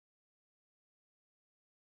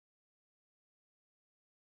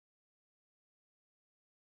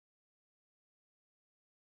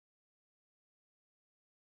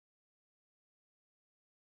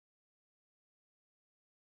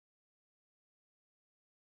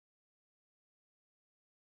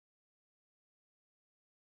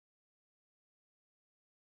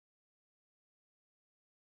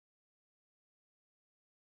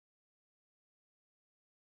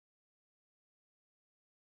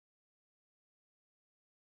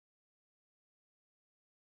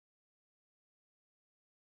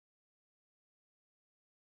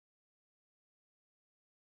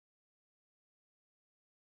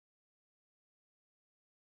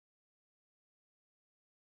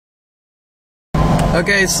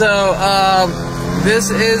Okay, so this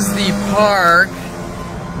is the park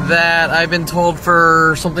that I've been told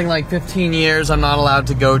for something like 15 years I'm not allowed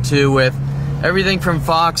to go to, with everything from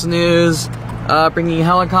Fox News, bringing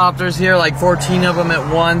helicopters here, like 14 of them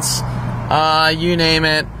at once, you name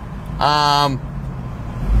it.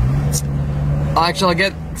 Actually, I'll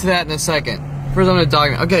get to that in a second. First, I'm going to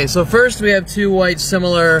document. Okay, so first we have two white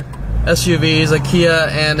similar SUVs, a Kia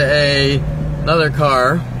and another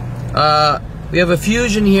car. We have a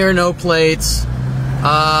Fusion here, no plates.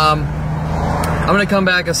 I'm going to come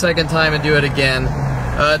back a second time and do it again.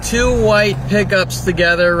 Two white pickups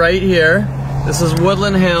together right here. This is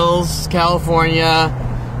Woodland Hills, California.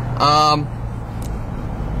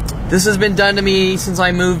 This has been done to me since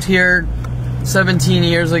I moved here 17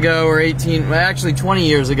 years ago, or 18, well, actually 20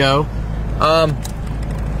 years ago.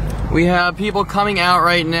 We have people coming out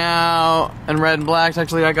right now in red and blacks.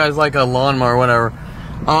 Actually, that guy's like a lawnmower or whatever.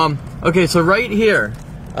 Okay, so right here,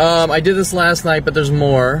 I did this last night, but there's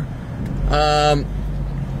more.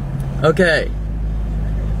 Okay.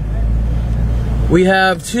 We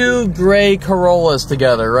have two gray Corollas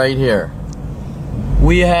together right here.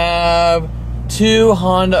 We have two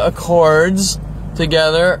Honda Accords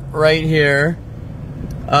together right here.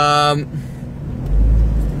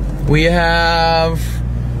 We have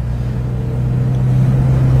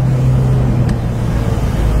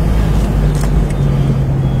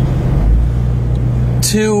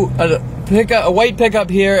two, a white pickup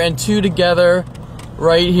here and two together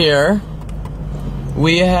right here.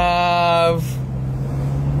 We have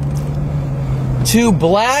two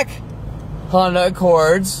black Honda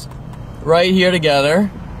Accords right here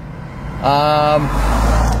together.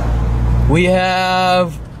 We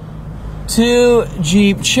have two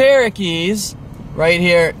Jeep Cherokees right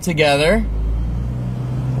here together.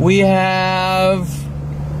 We have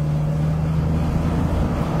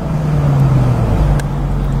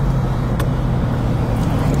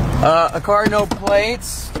a car no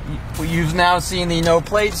plates. You've now seen the no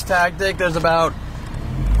plates tactic. There's about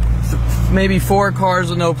maybe 4 cars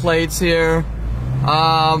with no plates here.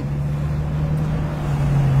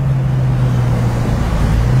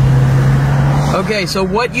 Okay, so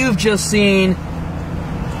what you've just seen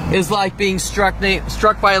is like being struck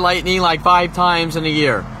by lightning like 5 times in a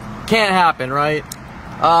year. Can't happen, right?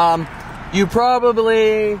 You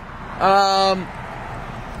probably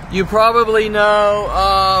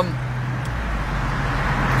know.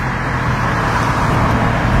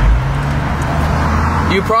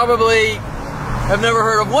 You probably have never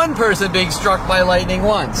heard of one person being struck by lightning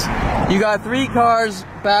once. You got 3 cars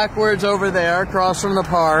backwards over there across from the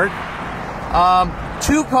park.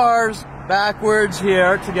 2 cars backwards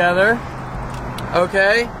here together.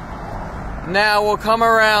 Okay. Now we'll come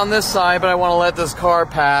around this side, but I want to let this car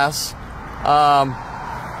pass.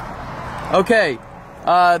 Okay.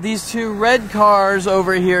 These 2 red cars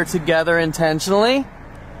over here together intentionally.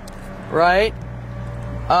 Right?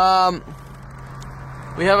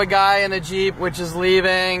 We have a guy in a Jeep which is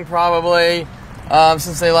leaving, probably,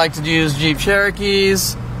 since they like to use Jeep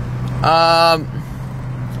Cherokees.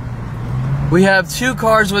 We have 2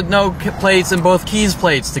 cars with no plates and both keys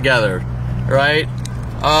plates together, right?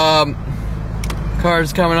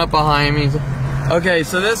 Cars coming up behind me. Okay,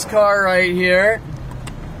 so this car right here,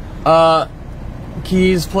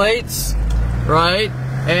 keys plates, right?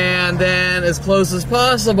 And then as close as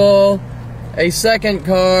possible, a second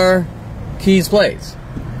car, keys plates.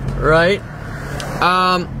 Right?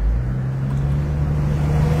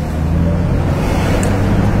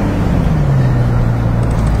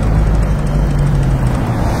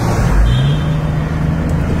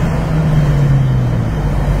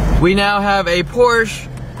 We now have a Porsche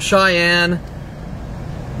Cheyenne,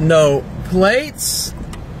 no plates.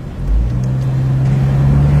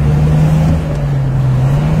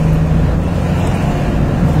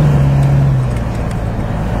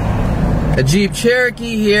 A Jeep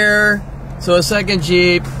Cherokee here, so a second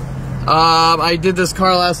Jeep. I did this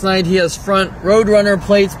car last night. He has front Roadrunner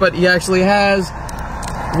plates, but he actually has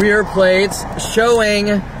rear plates, showing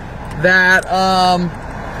that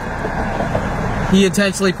he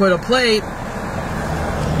intentionally put a plate.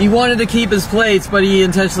 He wanted to keep his plates, but he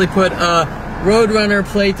intentionally put a Roadrunner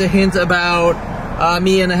plate to hint about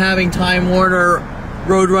me and having Time Warner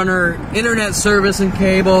Roadrunner internet service and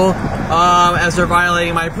cable, as they're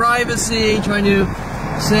violating my privacy, trying to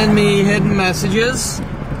send me hidden messages.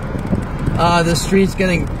 The street's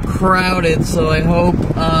getting crowded, so I hope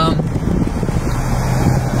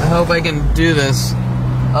I can do this.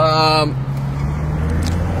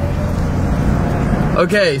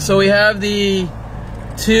 Okay, so we have the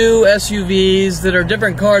 2 SUVs that are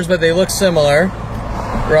different cars, but they look similar,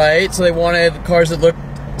 right? So they wanted cars that looked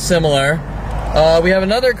similar. We have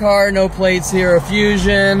another car, no plates here, a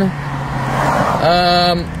Fusion.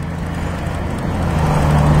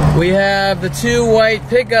 We have the two white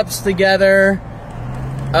pickups together.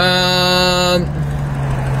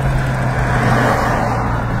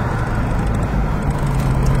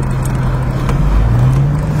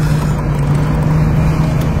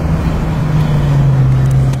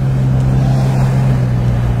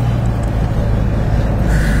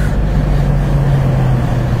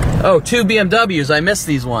 Oh, two BMWs. I missed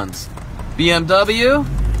these ones. BMW.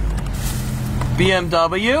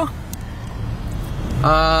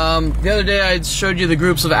 The other day I showed you the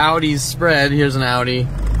groups of Audis spread. Here's an Audi.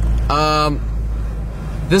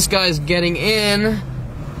 This guy's getting in.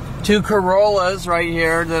 Two Corollas right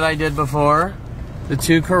here that I did before. The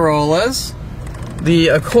two Corollas. The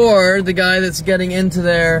Accord, the guy that's getting into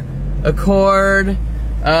their Accord.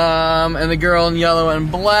 And the girl in yellow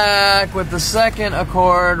and black with the second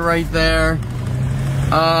Accord right there.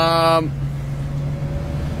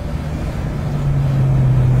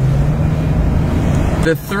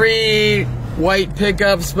 The three white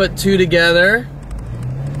pickups, but two together.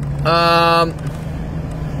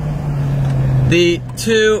 The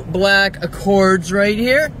two black Accords right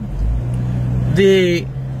here.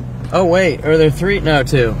 Oh wait, are there three? No,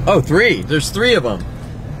 two. Oh, three. There's three of them.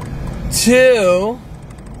 Two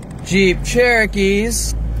Jeep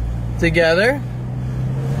Cherokees together.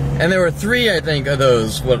 And there were three, I think, of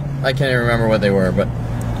those. I can't even remember what they were, but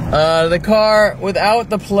the car without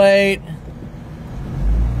the plate.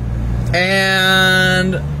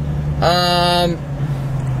 And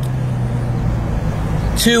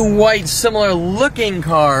two white similar looking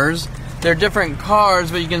cars. They're different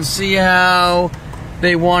cars, but you can see how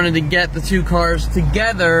they wanted to get the two cars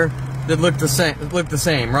together that looked the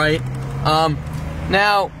same, right?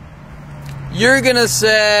 Now you're gonna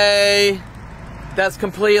say that's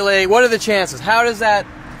completely, what are the chances? How does that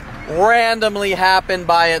randomly happen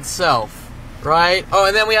by itself, right? Oh,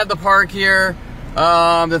 and then we have the park here.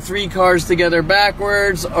 The three cars together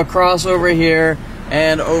backwards, across over here,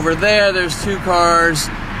 and over there there's two cars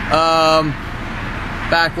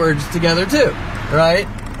backwards together too, right?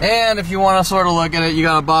 And if you want to sort of look at it, you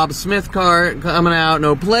got a Bob Smith car coming out,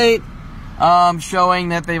 no plate, showing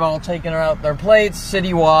that they've all taken out their plates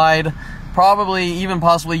citywide, probably even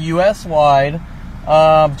possibly US-wide,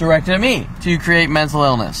 directed at me to create mental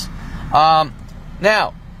illness.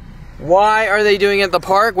 Now, why are they doing it at the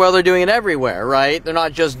park? Well, they're doing it everywhere, right? They're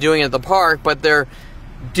not just doing it at the park, but they're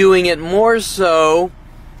doing it more so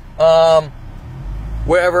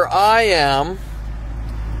wherever I am,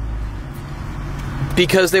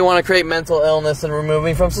 because they want to create mental illness and remove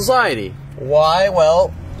me from society. Why?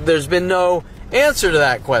 Well, there's been no answer to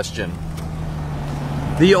that question.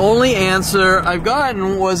 The only answer I've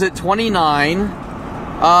gotten was at 29,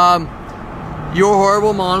 You're a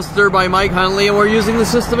Horrible Monster by Mike Huntley, and we're using the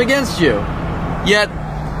system against you. Yet,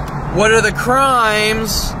 what are the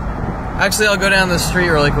crimes? Actually, I'll go down the street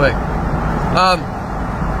really quick.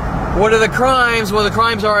 What are the crimes? Well, the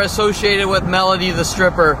crimes are associated with Melody the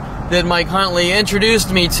stripper that Mike Huntley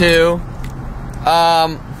introduced me to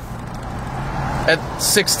at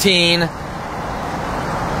 16.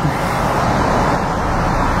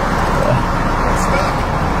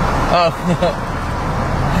 Oh.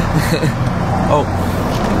 Oh.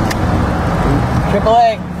 Triple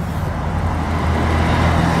A.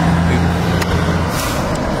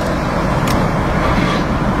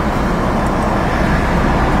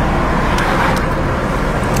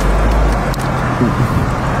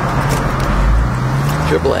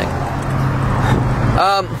 Triple A.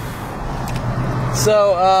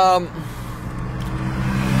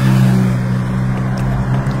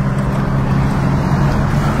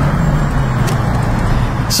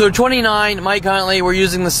 So 29, Mike Huntley, we're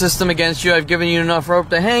using the system against you. I've given you enough rope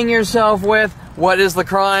to hang yourself with. What is the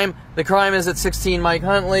crime? The crime is at 16, Mike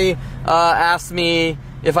Huntley asked me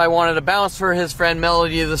if I wanted to bounce for his friend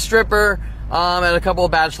Melody the stripper at a couple of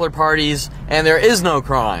bachelor parties, and there is no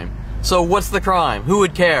crime. So what's the crime? Who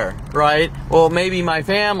would care, right? Well, maybe my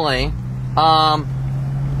family, but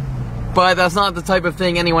that's not the type of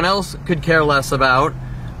thing anyone else could care less about.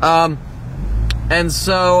 And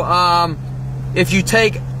so if you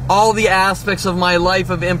take all the aspects of my life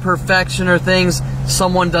of imperfection or things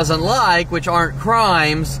someone doesn't like, which aren't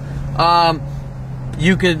crimes,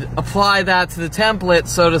 you could apply that to the template,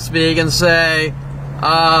 so to speak, and say,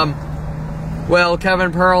 well,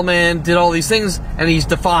 Kevin Perlman did all these things, and he's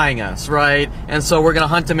defying us, right? And so we're going to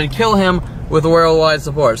hunt him and kill him with worldwide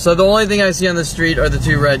support. So the only thing I see on the street are the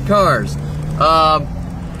two red cars. And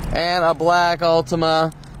a black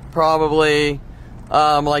Altima, probably.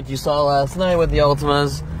 like you saw last night with the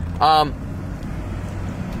Ultimas.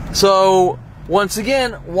 So, once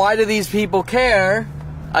again, why do these people care?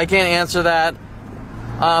 I can't answer that.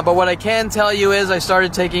 But what I can tell you is I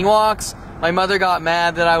started taking walks. My mother got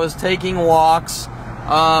mad that I was taking walks.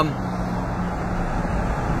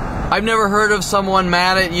 I've never heard of someone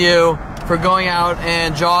mad at you for going out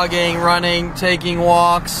and jogging, running, taking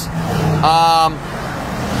walks,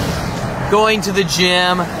 going to the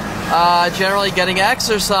gym, generally getting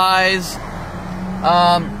exercise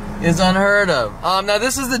is unheard of. Now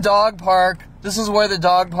this is the dog park. This is where the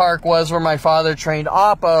dog park was where my father trained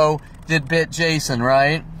Oppo, did Bit Jason,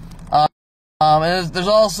 right? And there's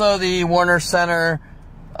also the Warner Center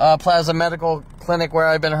Plaza Medical Clinic where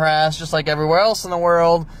I've been harassed just like everywhere else in the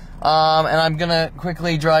world. And I'm gonna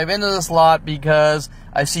quickly drive into this lot because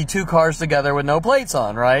I see two cars together with no plates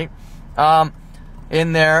on, right?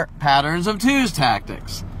 In their patterns of 2's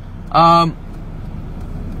tactics.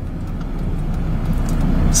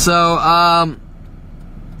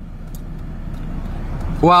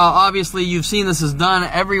 Well, obviously you've seen this is done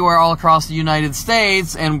everywhere all across the United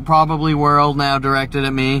States and probably world now directed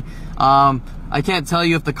at me. I can't tell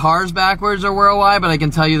you if the car's backwards or worldwide, but I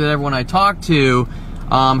can tell you that everyone I talk to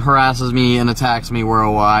harasses me and attacks me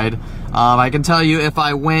worldwide. I can tell you if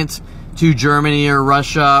I went to Germany or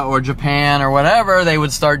Russia or Japan or whatever, they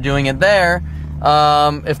would start doing it there.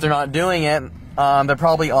 If they're not doing it, they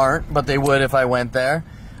probably aren't, but they would if I went there.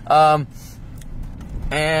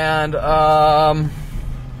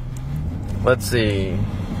 Let's see.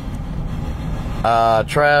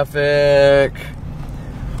 Traffic.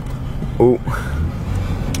 Ooh.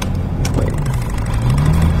 Wait.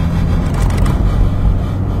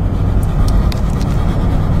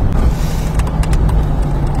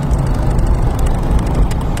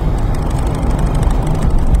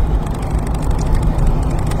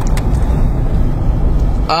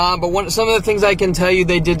 But some of the things I can tell you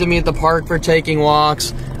they did to me at the park for taking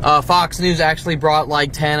walks. Fox News actually brought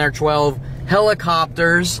like 10 or 12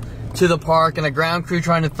 helicopters to the park and a ground crew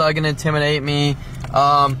trying to thug and intimidate me.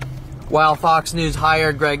 While Fox News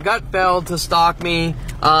hired Greg Gutfeld to stalk me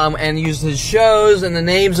and use his shows and the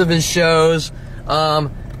names of his shows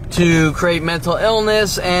to create mental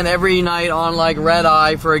illness. And every night on like Red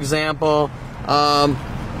Eye, for example,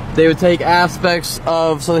 they would take aspects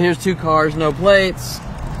of, so here's two cars, no plates,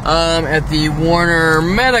 at the Warner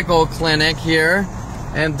Medical Clinic here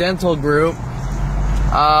and Dental Group.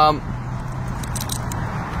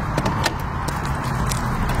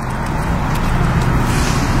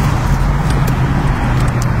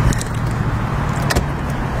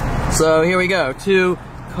 So here we go, two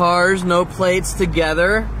cars, no plates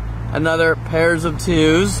together, another pairs of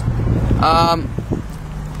 2's.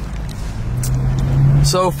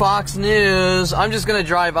 So Fox News, I'm just gonna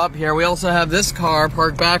drive up here. We also have this car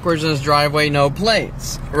parked backwards in his driveway, no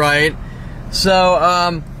plates, right? So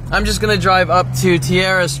I'm just gonna drive up to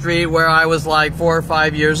Tierra Street where I was like 4 or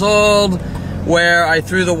 5 years old, where I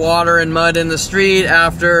threw the water and mud in the street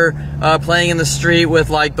after playing in the street with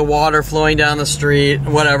like the water flowing down the street,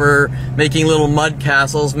 whatever, making little mud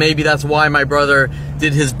castles. Maybe that's why my brother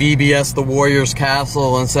did his BBS The Warriors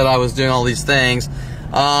Castle and said I was doing all these things.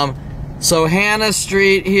 So Hannah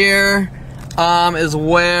Street here is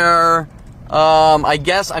where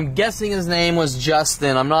I'm guessing his name was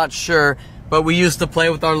Justin. I'm not sure, but we used to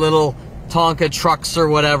play with our little Tonka trucks or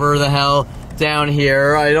whatever the hell down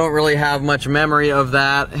here. I don't really have much memory of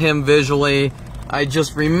that, him visually. I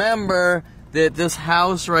just remember that this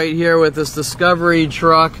house right here with this Discovery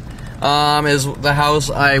truck is the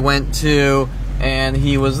house I went to, and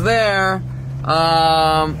he was there.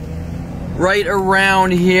 Right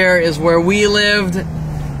around here is where we lived,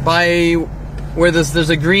 by where there's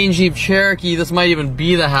a green Jeep Cherokee. This might even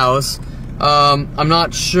be the house. I'm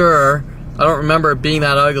not sure. I don't remember it being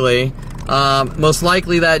that ugly. Most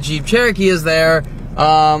likely that Jeep Cherokee is there,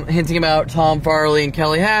 hinting about Tom Farley and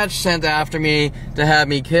Kelly Hatch sent after me to have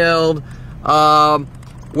me killed,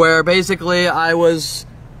 where basically I was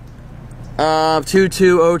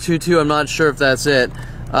 22022, I'm not sure if that's it.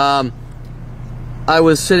 I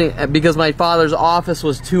was sitting, because my father's office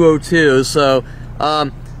was 202, so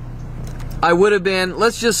I would have been,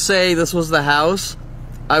 let's just say this was the house,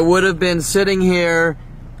 I would have been sitting here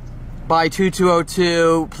by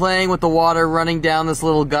 2202, playing with the water running down this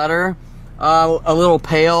little gutter, a little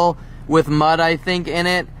pail with mud, I think, in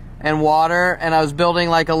it, and water, and I was building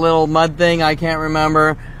like a little mud thing, I can't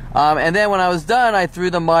remember, and then when I was done, I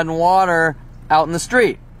threw the mud and water out in the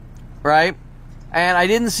street, right? And I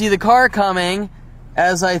didn't see the car coming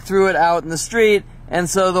as I threw it out in the street, and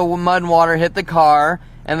so the mud and water hit the car,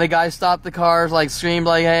 and the guy stopped the cars, like screamed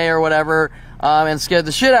like hey or whatever, and scared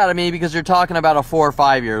the shit out of me because you're talking about a 4 or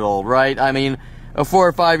 5-year-old, right? I mean, a 4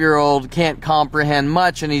 or 5-year-old can't comprehend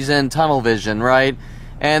much and he's in tunnel vision, right?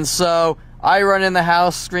 And so I run in the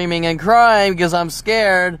house screaming and crying because I'm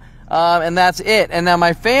scared, and that's it. And now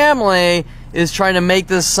my family is trying to make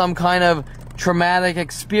this some kind of traumatic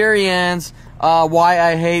experience, why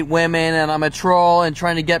I hate women and I'm a troll and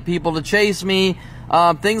trying to get people to chase me,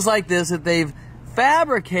 things like this that they've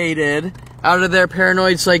fabricated out of their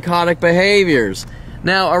paranoid psychotic behaviors.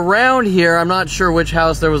 Now around here, I'm not sure which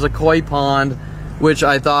house, there was a koi pond, which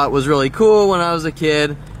I thought was really cool when I was a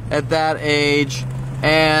kid at that age.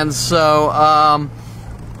 And so,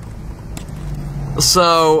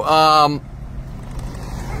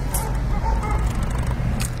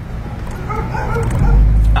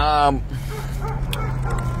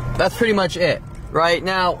 that's pretty much it, right?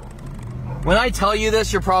 Now, when I tell you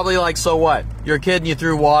this, you're probably like, so what? You're a kid and you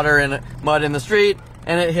threw water and mud in the street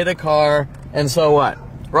and it hit a car, and so what,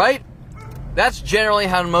 right? That's generally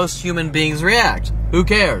how most human beings react. Who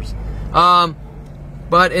cares?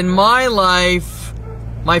 But in my life,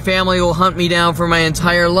 my family will hunt me down for my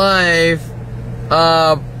entire life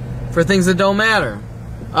for things that don't matter.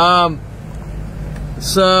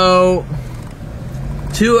 So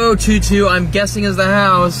 2022, I'm guessing, is the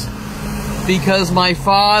house because my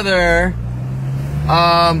father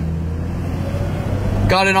got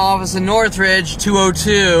an office in Northridge,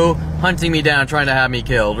 202, hunting me down, trying to have me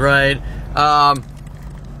killed, right?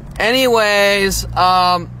 Anyways,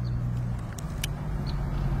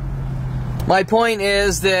 my point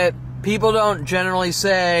is that people don't generally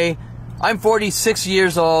say, I'm 46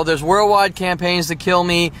 years old, there's worldwide campaigns to kill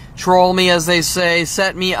me, troll me as they say,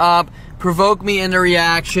 set me up, provoke me into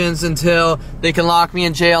reactions until they can lock me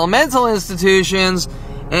in jail and mental institutions.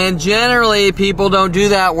 And generally, people don't do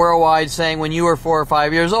that worldwide, saying when you were 4 or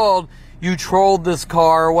 5 years old, you trolled this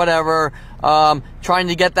car or whatever. Trying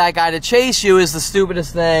to get that guy to chase you is the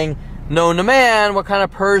stupidest thing known to man. What kind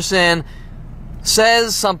of person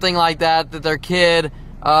says something like that, that their kid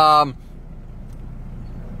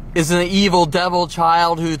is an evil devil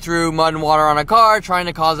child who threw mud and water on a car trying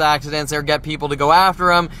to cause accidents or get people to go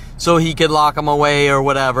after him so he could lock them away or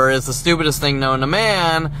whatever, is the stupidest thing known to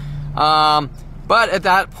man. But at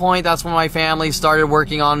that point, that's when my family started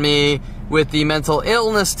working on me with the mental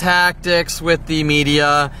illness tactics with the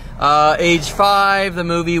media. Age 5, the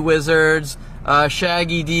movie Wizards,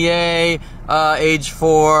 Shaggy DA, age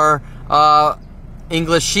 4,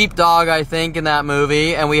 English sheepdog, I think, in that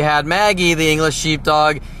movie. And we had Maggie, the English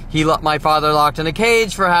sheepdog. My father locked in a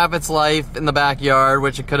cage for half its life in the backyard,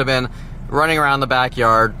 which it could have been running around the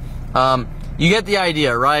backyard. You get the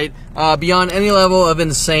idea, right? Beyond any level of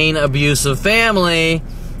insane abusive family,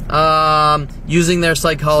 using their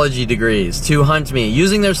psychology degrees to hunt me,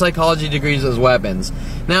 using their psychology degrees as weapons.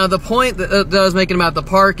 Now, the point that I was making about the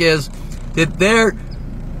park is that they're,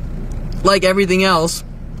 like everything else,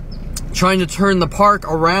 trying to turn the park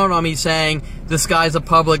around on me, saying this guy's a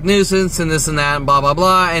public nuisance and this and that and blah blah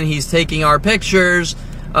blah, and he's taking our pictures,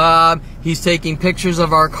 he's taking pictures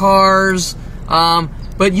of our cars,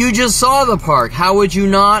 but you just saw the park. How would you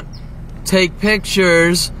not take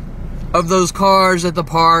pictures of those cars at the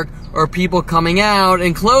park or people coming out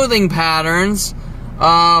in clothing patterns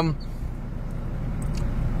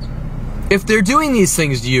if they're doing these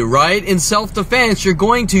things to you, right? In self-defense, you're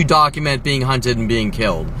going to document being hunted and being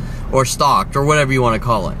killed or stalked or whatever you want to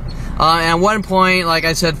call it. At one point, like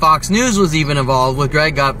I said, Fox News was even involved with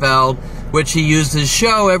Greg Gutfeld, which he used his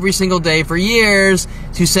show every single day for years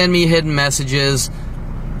to send me hidden messages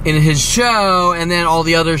in his show, and then all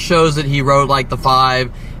the other shows that he wrote, like The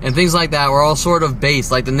Five and things like that, were all sort of based,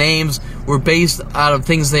 like the names were based out of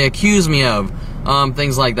things they accused me of,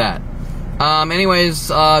 things like that. Anyways,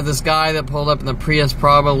 this guy that pulled up in the Prius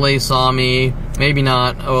probably saw me, maybe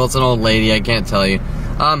not. Oh, well, it's an old lady, I can't tell you.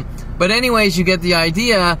 But anyways, you get the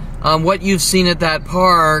idea. What you've seen at that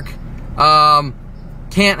park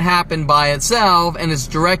can't happen by itself, and it's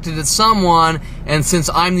directed at someone, and since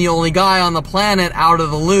I'm the only guy on the planet out of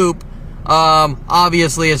the loop,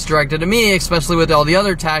 obviously it's directed at me, especially with all the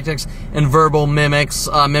other tactics and verbal mimics,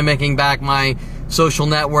 mimicking back my social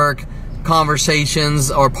network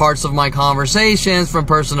conversations or parts of my conversations from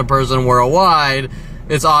person to person worldwide.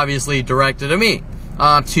 It's obviously directed at me.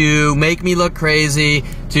 To make me look crazy,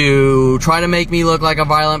 to try to make me look like a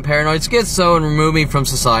violent paranoid schizo and remove me from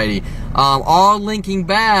society. All linking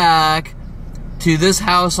back to this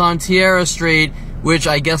house on Tierra Street, which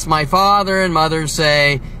I guess my father and mother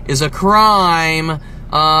say is a crime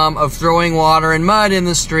of throwing water and mud in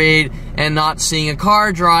the street and not seeing a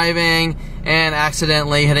car driving and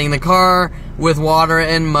accidentally hitting the car with water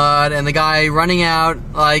and mud, and the guy running out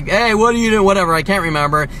like, hey, what are you doing? Whatever, I can't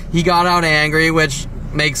remember. He got out angry, which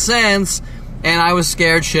makes sense, and I was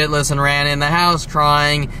scared shitless and ran in the house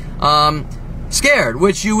crying, scared,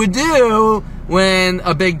 which you would do when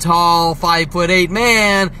a big, tall, 5'8"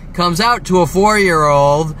 man comes out to a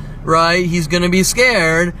 4-year-old, right? He's gonna be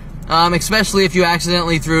scared, especially if you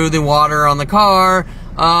accidentally threw the water on the car.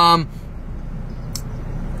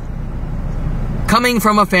 Coming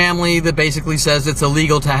from a family that basically says it's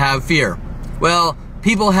illegal to have fear. Well,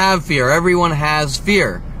 people have fear. Everyone has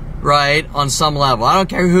fear, right? On some level. I don't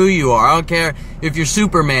care who you are. I don't care if you're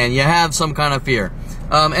Superman. You have some kind of fear.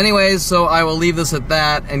 Anyways, so I will leave this at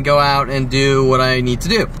that and go out and do what I need to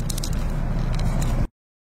do.